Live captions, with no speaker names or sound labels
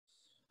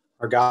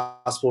Our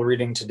gospel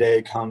reading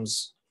today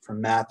comes from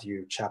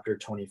Matthew chapter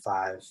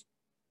 25.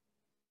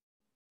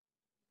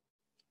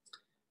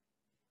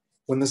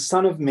 When the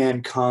Son of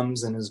Man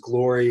comes in his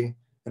glory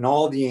and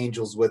all the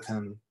angels with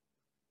him,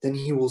 then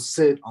he will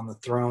sit on the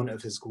throne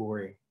of his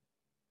glory.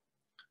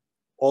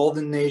 All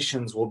the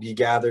nations will be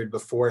gathered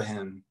before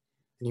him,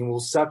 and he will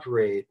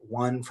separate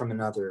one from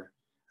another,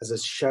 as a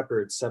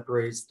shepherd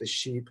separates the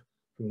sheep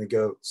from the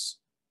goats.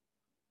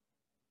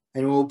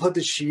 And he will put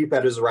the sheep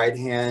at his right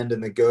hand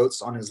and the goats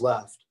on his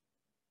left.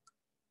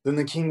 Then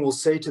the king will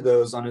say to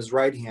those on his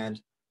right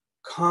hand,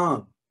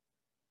 "Come,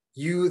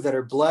 you that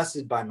are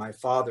blessed by my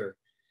Father,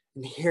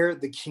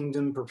 inherit the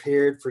kingdom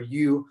prepared for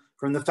you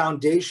from the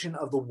foundation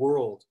of the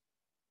world.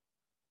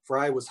 For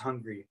I was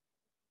hungry,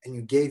 and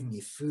you gave me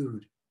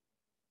food.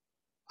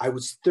 I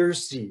was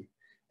thirsty,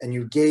 and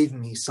you gave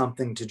me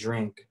something to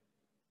drink.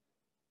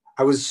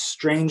 I was a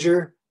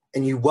stranger,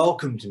 and you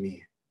welcomed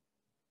me.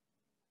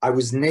 I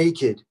was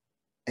naked,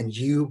 and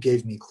you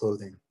gave me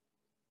clothing.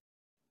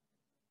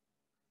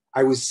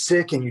 I was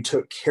sick, and you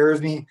took care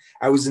of me.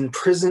 I was in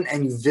prison,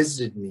 and you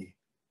visited me."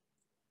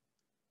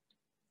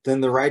 Then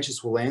the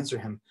righteous will answer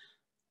him,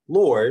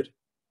 "Lord,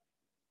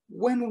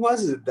 when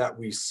was it that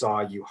we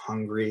saw you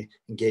hungry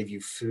and gave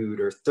you food,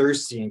 or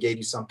thirsty and gave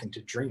you something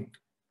to drink?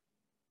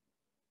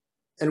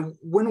 And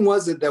when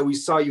was it that we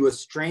saw you a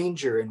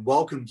stranger and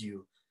welcomed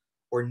you,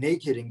 or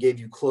naked and gave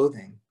you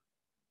clothing?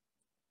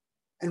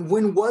 And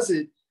when was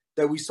it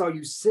that we saw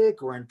you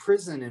sick or in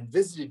prison and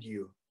visited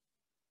you?"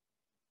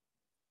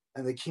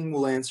 And the king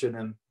will answer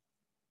them,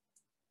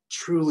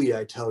 "Truly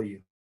I tell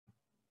you,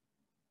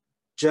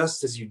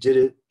 just as you did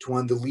it to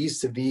one of the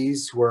least of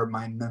these who are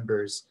my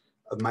members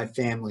of my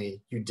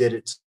family, you did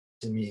it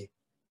to me."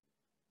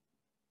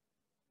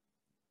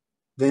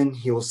 Then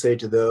he will say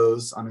to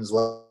those on his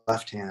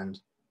left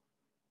hand,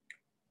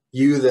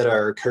 "You that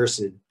are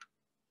accursed,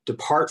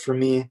 depart from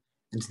me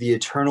into the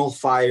eternal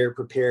fire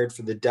prepared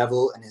for the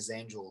devil and his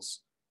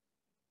angels.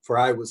 For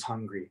I was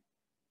hungry,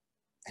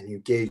 and you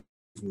gave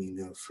me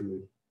no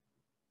food.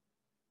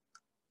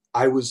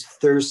 I was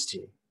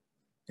thirsty,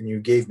 and you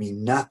gave me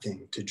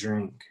nothing to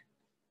drink.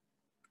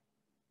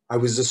 I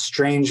was a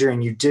stranger,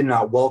 and you did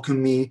not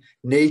welcome me,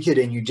 naked,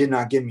 and you did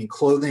not give me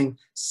clothing,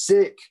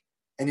 sick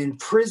and in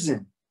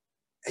prison,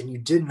 and you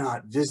did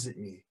not visit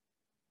me."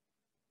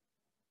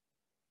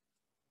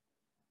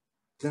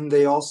 Then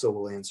they also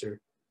will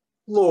answer,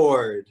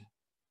 "Lord,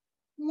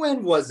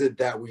 when was it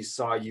that we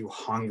saw you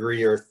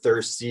hungry or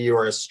thirsty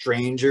or a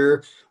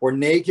stranger or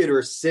naked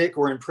or sick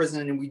or in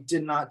prison and we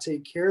did not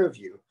take care of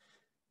you?"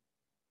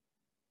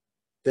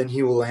 Then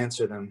he will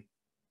answer them,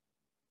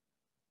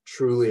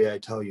 "Truly I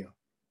tell you,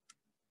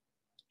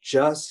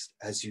 just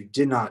as you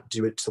did not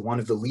do it to one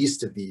of the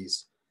least of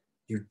these,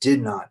 you did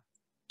not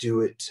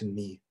do it to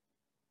me."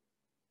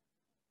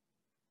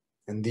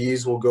 And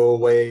these will go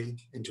away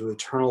into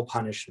eternal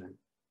punishment,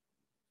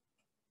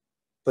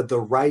 but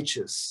the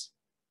righteous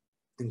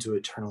into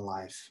eternal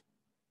life.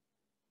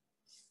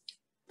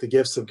 The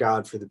gifts of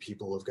God for the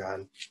people of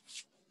God.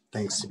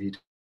 Thanks be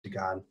to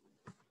God.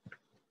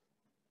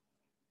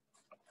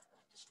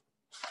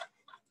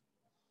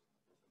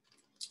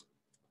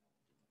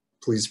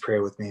 Please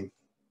pray with me.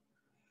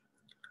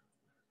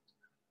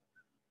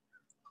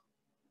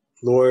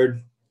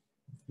 Lord,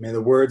 may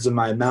the words of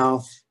my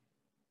mouth,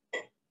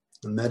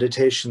 the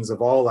meditations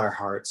of all our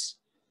hearts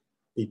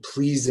be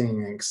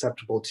pleasing and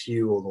acceptable to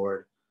you, O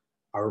Lord,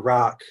 our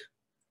rock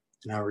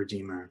and our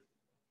Redeemer.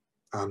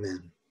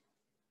 Amen.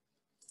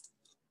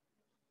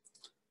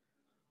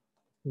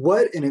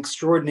 What an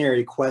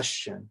extraordinary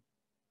question.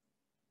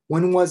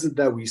 When was it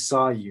that we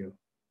saw you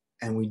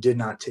and we did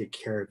not take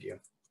care of you?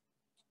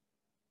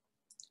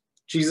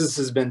 Jesus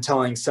has been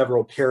telling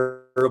several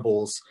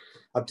parables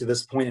up to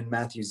this point in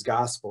Matthew's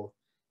gospel.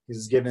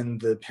 He's given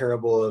the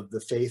parable of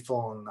the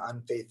faithful and the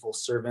unfaithful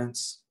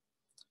servants,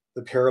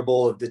 the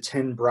parable of the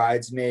 10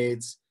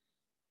 bridesmaids,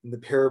 and the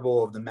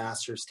parable of the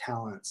master's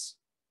talents.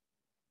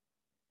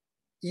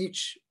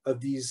 Each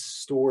of these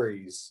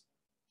stories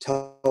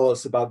tell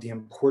us about the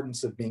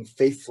importance of being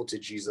faithful to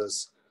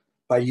Jesus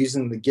by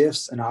using the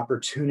gifts and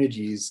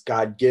opportunities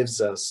God gives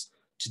us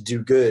to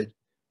do good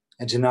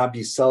and to not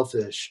be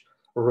selfish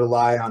or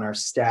rely on our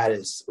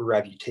status or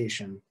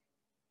reputation.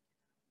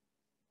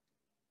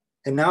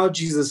 And now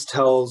Jesus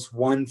tells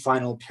one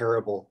final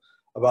parable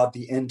about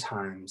the end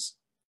times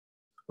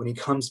when he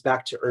comes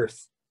back to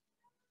earth.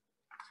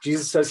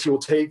 Jesus says he will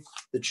take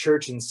the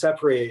church and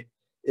separate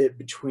it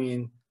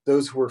between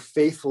those who were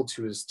faithful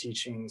to his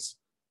teachings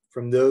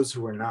from those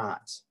who were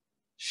not,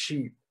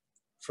 sheep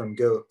from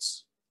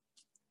goats.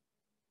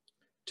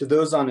 To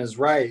those on his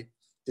right,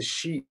 the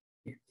sheep,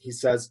 he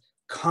says,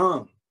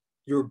 "Come,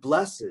 you're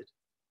blessed.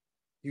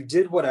 You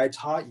did what I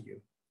taught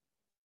you.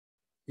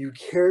 You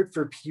cared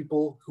for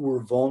people who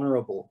were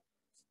vulnerable,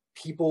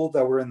 people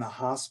that were in the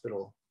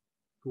hospital,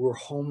 who were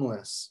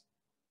homeless,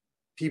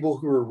 people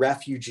who were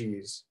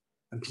refugees,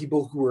 and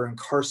people who were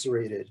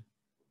incarcerated.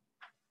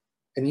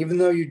 And even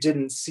though you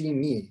didn't see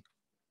me,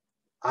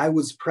 I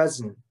was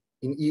present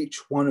in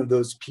each one of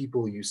those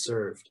people you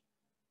served.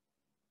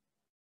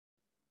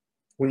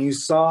 When you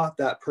saw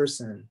that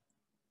person,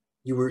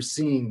 you were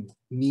seeing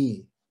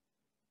me.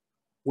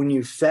 When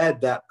you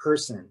fed that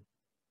person,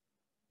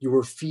 you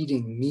were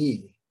feeding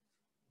me.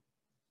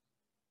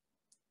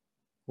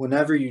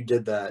 Whenever you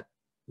did that,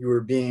 you were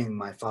being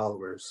my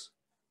followers.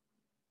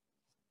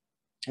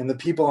 And the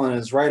people on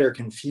his right are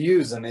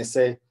confused and they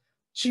say,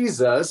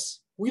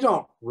 Jesus, we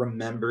don't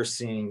remember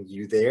seeing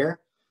you there.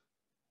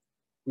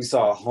 We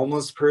saw a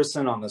homeless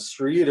person on the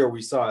street, or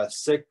we saw a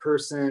sick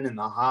person in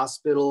the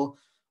hospital,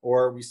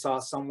 or we saw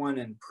someone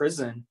in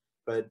prison,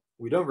 but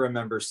we don't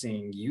remember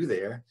seeing you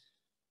there.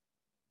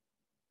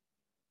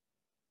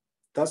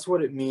 That's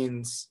what it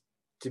means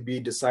to be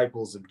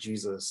disciples of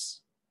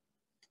Jesus.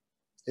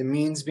 It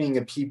means being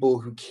a people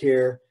who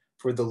care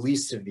for the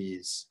least of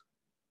these,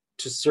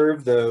 to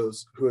serve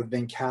those who have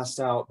been cast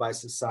out by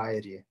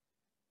society.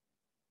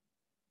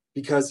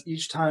 Because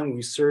each time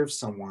we serve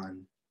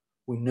someone,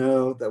 we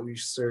know that we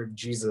serve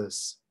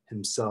Jesus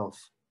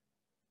himself.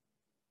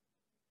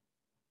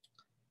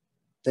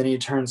 Then he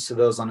turns to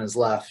those on his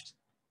left,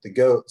 the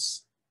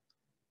goats,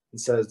 and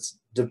says,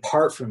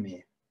 "Depart from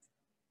me.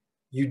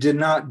 You did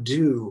not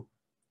do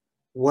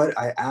what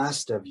I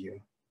asked of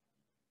you.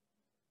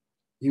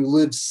 You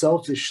lived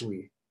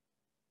selfishly.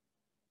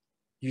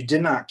 You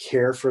did not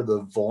care for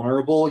the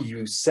vulnerable.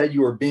 You said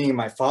you were being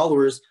my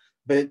followers,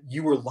 but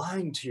you were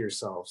lying to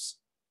yourselves.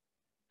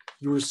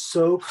 You were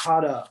so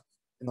caught up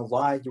in the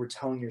lie you were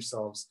telling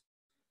yourselves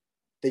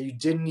that you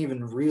didn't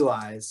even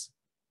realize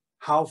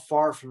how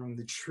far from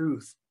the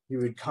truth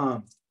you had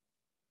come.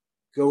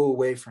 Go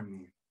away from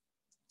me."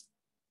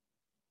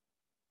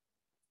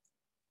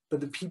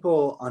 But the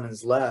people on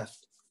his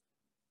left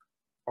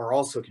are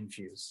also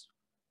confused,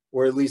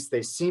 or at least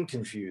they seem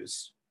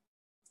confused.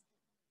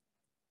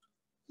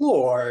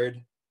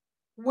 "Lord,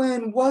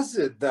 when was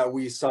it that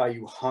we saw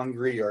you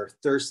hungry or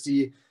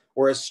thirsty,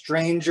 or a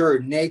stranger, or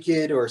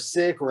naked, or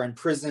sick, or in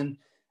prison,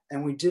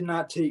 and we did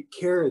not take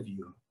care of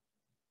you?"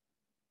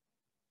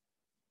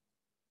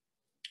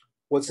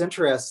 What's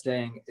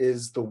interesting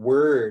is the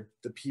word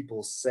the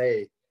people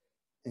say,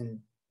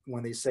 and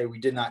when they say we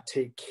did not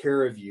take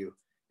care of you,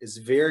 is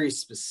very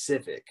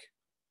specific.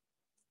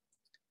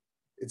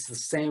 It's the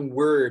same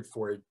word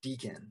for a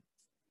deacon,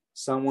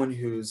 someone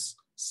who's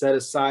set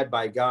aside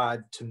by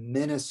God to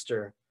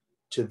minister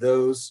to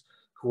those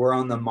who are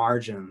on the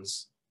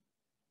margins.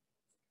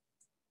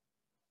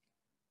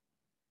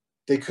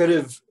 They could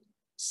have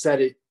said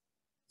it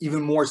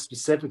even more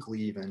specifically,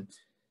 even.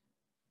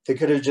 They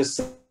could have just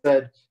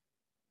said,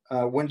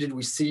 when did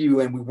we see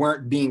you and we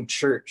weren't being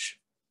church?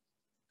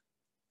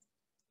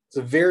 It's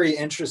a very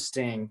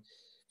interesting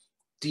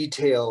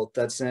detail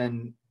that's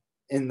in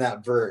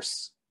that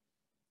verse.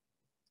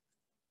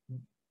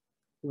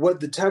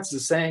 What the text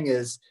is saying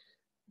is,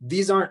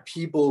 these aren't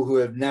people who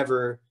have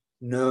never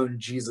known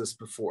Jesus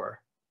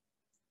before.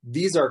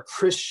 These are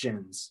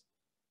Christians,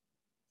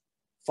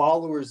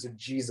 followers of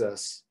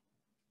Jesus,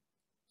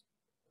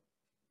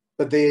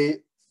 but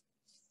they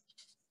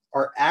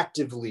are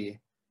actively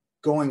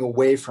going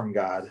away from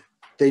God.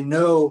 They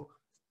know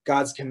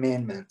God's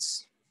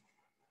commandments.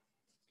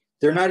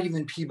 They're not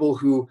even people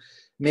who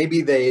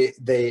maybe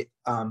they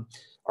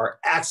are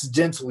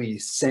accidentally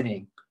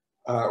sinning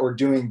or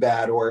doing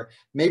bad, or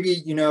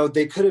maybe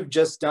they could have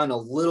just done a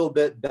little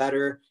bit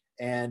better,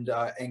 and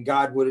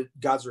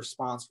God's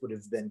response would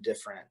have been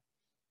different.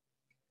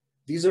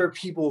 These are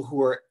people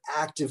who are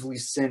actively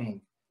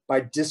sinning by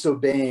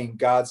disobeying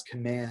God's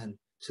command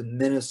to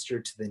minister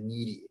to the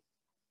needy.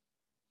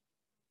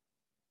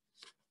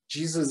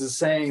 Jesus is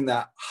saying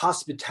that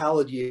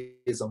hospitality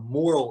is a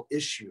moral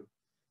issue.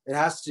 It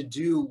has to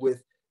do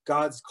with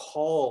God's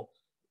call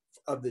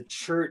of the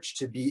church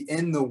to be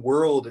in the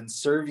world and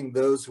serving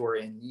those who are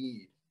in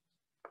need.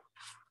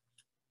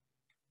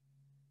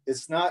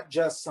 It's not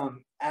just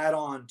some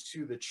add-on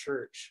to the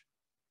church.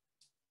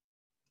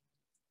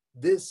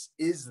 This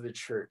is the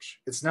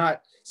church. It's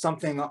not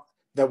something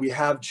that we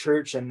have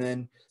church and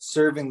then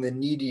serving the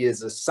needy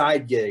is a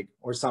side gig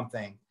or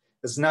something.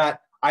 It's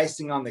not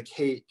icing on the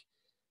cake.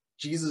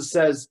 Jesus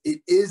says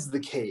it is the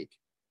cake.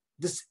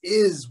 This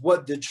is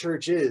what the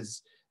church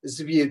is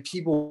to be a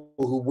people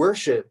who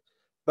worship,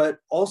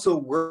 but also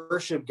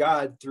worship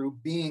God through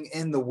being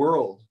in the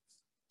world.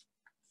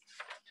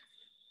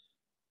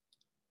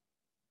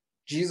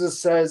 Jesus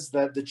says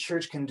that the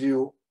church can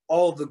do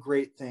all the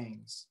great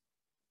things.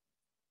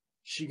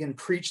 She can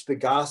preach the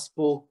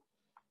gospel,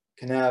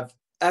 can have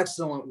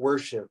excellent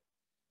worship,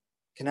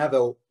 can have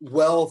a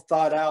well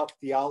thought out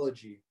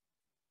theology.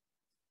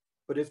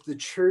 But if the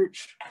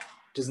church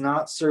does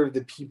not serve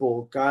the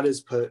people God has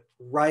put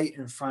right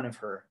in front of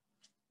her,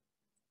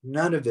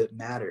 none of it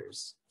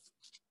matters.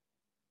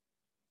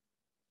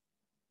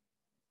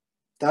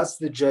 That's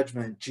the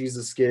judgment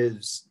Jesus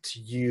gives to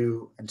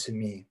you and to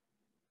me.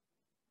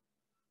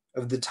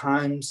 Of the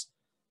times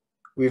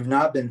we have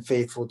not been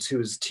faithful to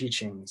his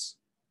teachings.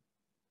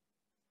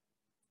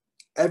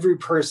 Every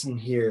person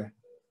here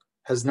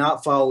has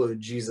not followed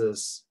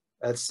Jesus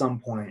at some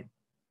point.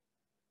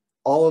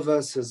 All of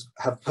us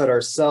have put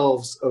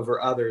ourselves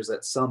over others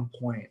at some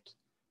point.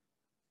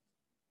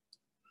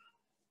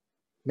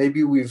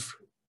 Maybe we've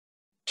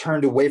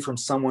turned away from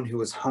someone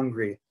who is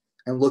hungry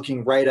and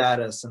looking right at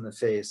us in the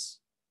face.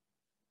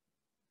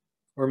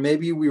 Or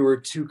maybe we were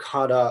too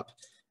caught up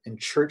in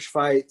church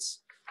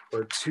fights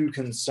or too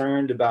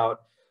concerned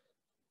about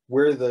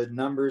where the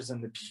numbers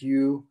in the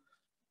pew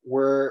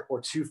were,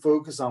 or too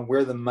focused on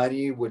where the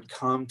money would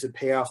come to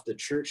pay off the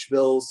church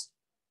bills.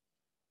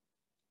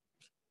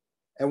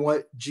 And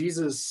what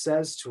Jesus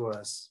says to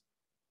us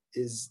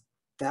is,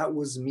 that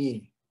was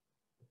me.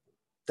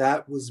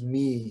 That was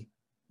me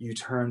you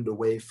turned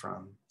away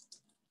from.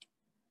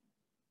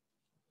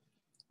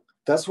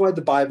 That's why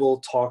the Bible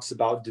talks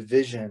about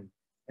division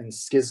and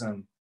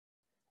schism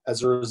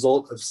as a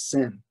result of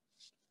sin,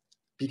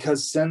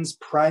 because sin's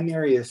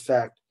primary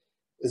effect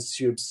is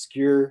to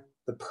obscure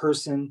the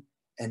person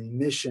and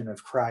mission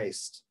of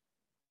Christ.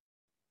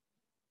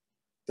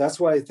 That's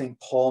what I think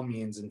Paul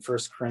means in 1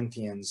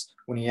 Corinthians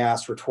when he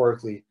asks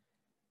rhetorically,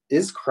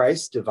 is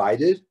Christ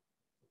divided?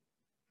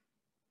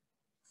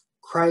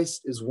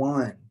 Christ is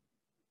one.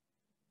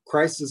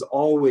 Christ is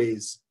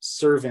always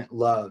servant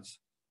love,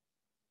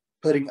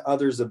 putting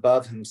others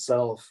above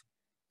himself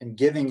and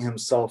giving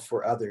himself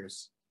for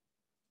others.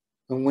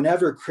 And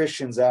whenever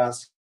Christians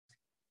ask,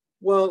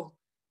 well,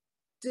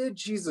 did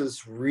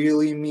Jesus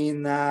really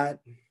mean that?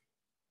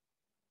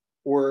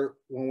 Or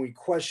when we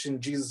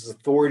question Jesus'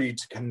 authority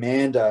to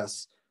command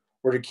us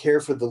or to care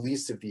for the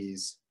least of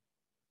these,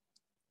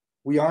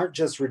 we aren't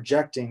just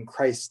rejecting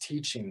Christ's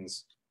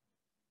teachings.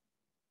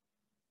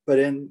 But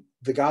in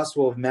the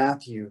Gospel of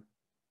Matthew,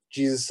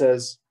 Jesus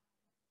says,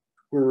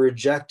 we're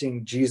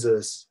rejecting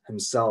Jesus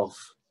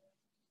himself.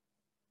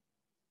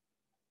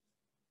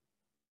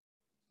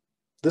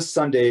 This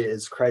Sunday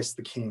is Christ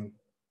the King,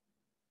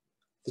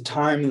 the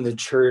time in the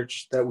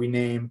church that we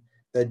name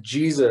that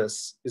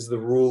Jesus is the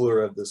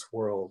ruler of this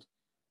world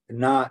and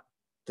not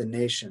the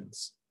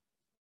nations.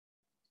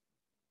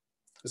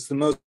 It's the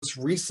most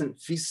recent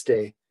feast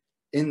day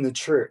in the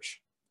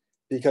church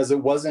because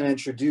it wasn't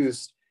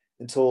introduced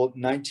until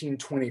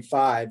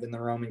 1925 in the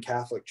Roman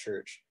Catholic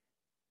Church.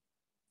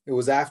 It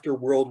was after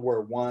World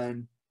War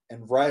I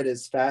and right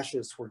as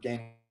fascists were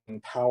gaining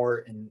power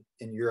in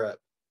Europe.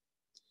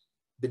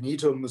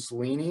 Benito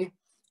Mussolini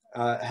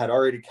had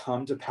already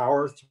come to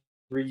power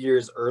 3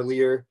 years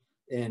earlier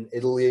in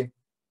Italy.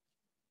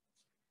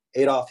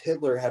 Adolf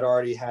Hitler had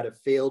already had a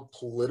failed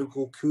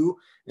political coup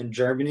in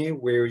Germany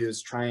where he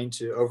was trying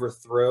to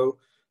overthrow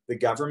the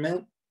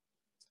government.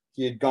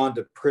 He had gone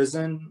to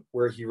prison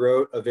where he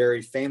wrote a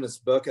very famous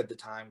book at the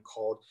time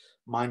called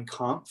Mein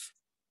Kampf.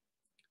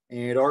 And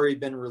he had already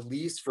been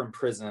released from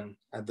prison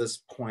at this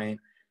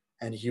point,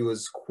 and he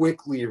was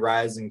quickly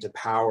rising to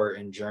power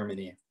in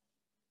Germany.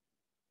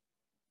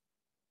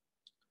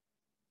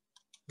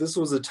 This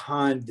was a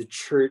time the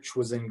church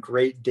was in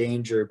great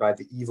danger by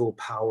the evil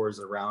powers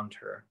around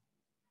her.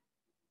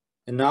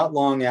 And not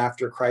long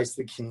after Christ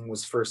the King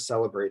was first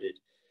celebrated,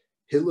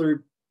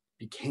 Hitler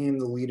became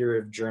the leader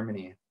of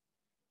Germany,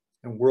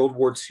 and World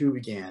War II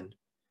began,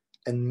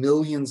 and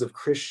millions of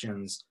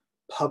Christians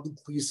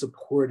publicly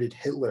supported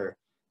Hitler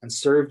and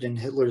served in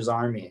Hitler's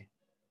army.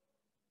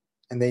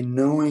 And they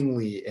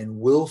knowingly and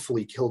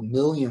willfully killed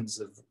millions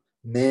of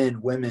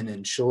men, women,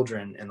 and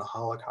children in the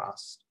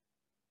Holocaust.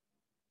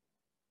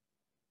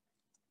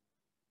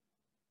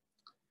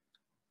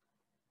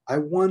 I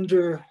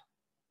wonder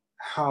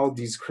how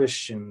these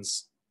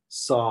Christians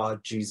saw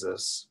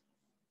Jesus.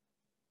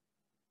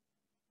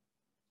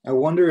 I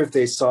wonder if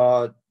they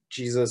saw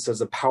Jesus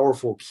as a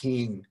powerful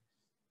king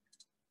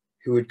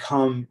who would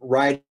come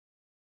riding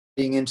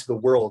into the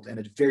world in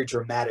a very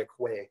dramatic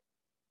way.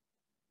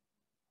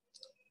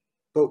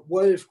 But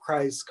what if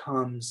Christ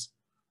comes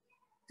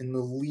in the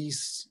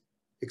least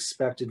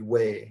expected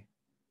way?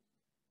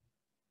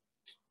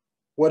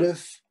 What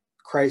if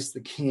Christ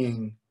the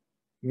King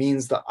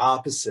means the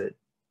opposite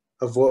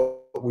of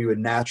what we would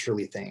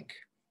naturally think?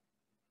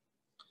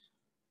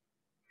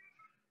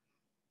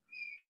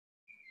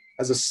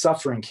 As a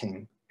suffering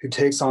king who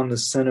takes on the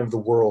sin of the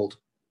world,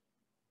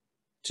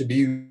 to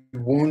be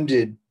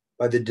wounded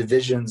by the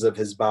divisions of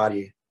his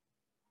body,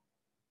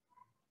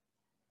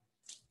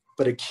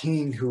 but a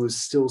king who is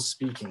still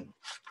speaking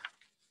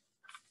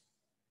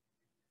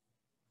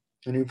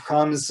and who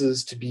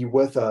promises to be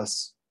with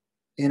us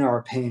in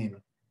our pain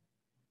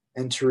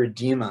and to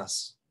redeem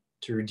us,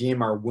 to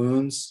redeem our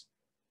wounds,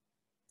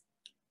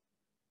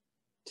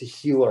 to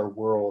heal our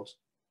world,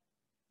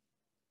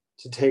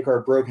 to take our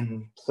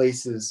broken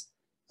places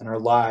in our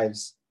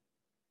lives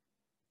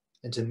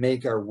and to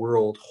make our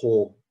world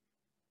whole.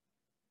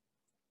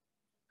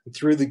 And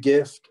through the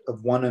gift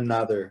of one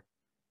another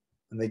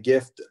and the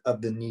gift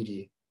of the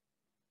needy,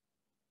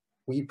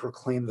 we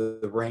proclaim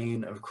the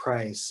reign of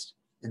Christ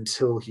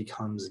until he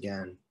comes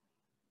again.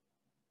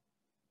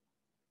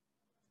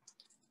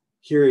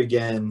 Hear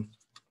again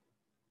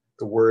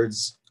the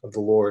words of the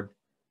Lord.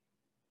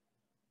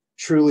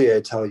 Truly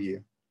I tell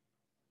you,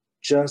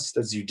 just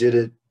as you did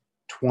it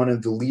to one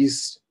of the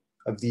least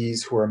of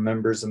these who are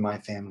members of my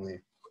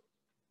family,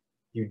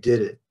 you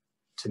did it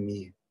to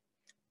me.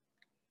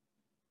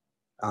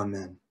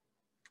 Amen.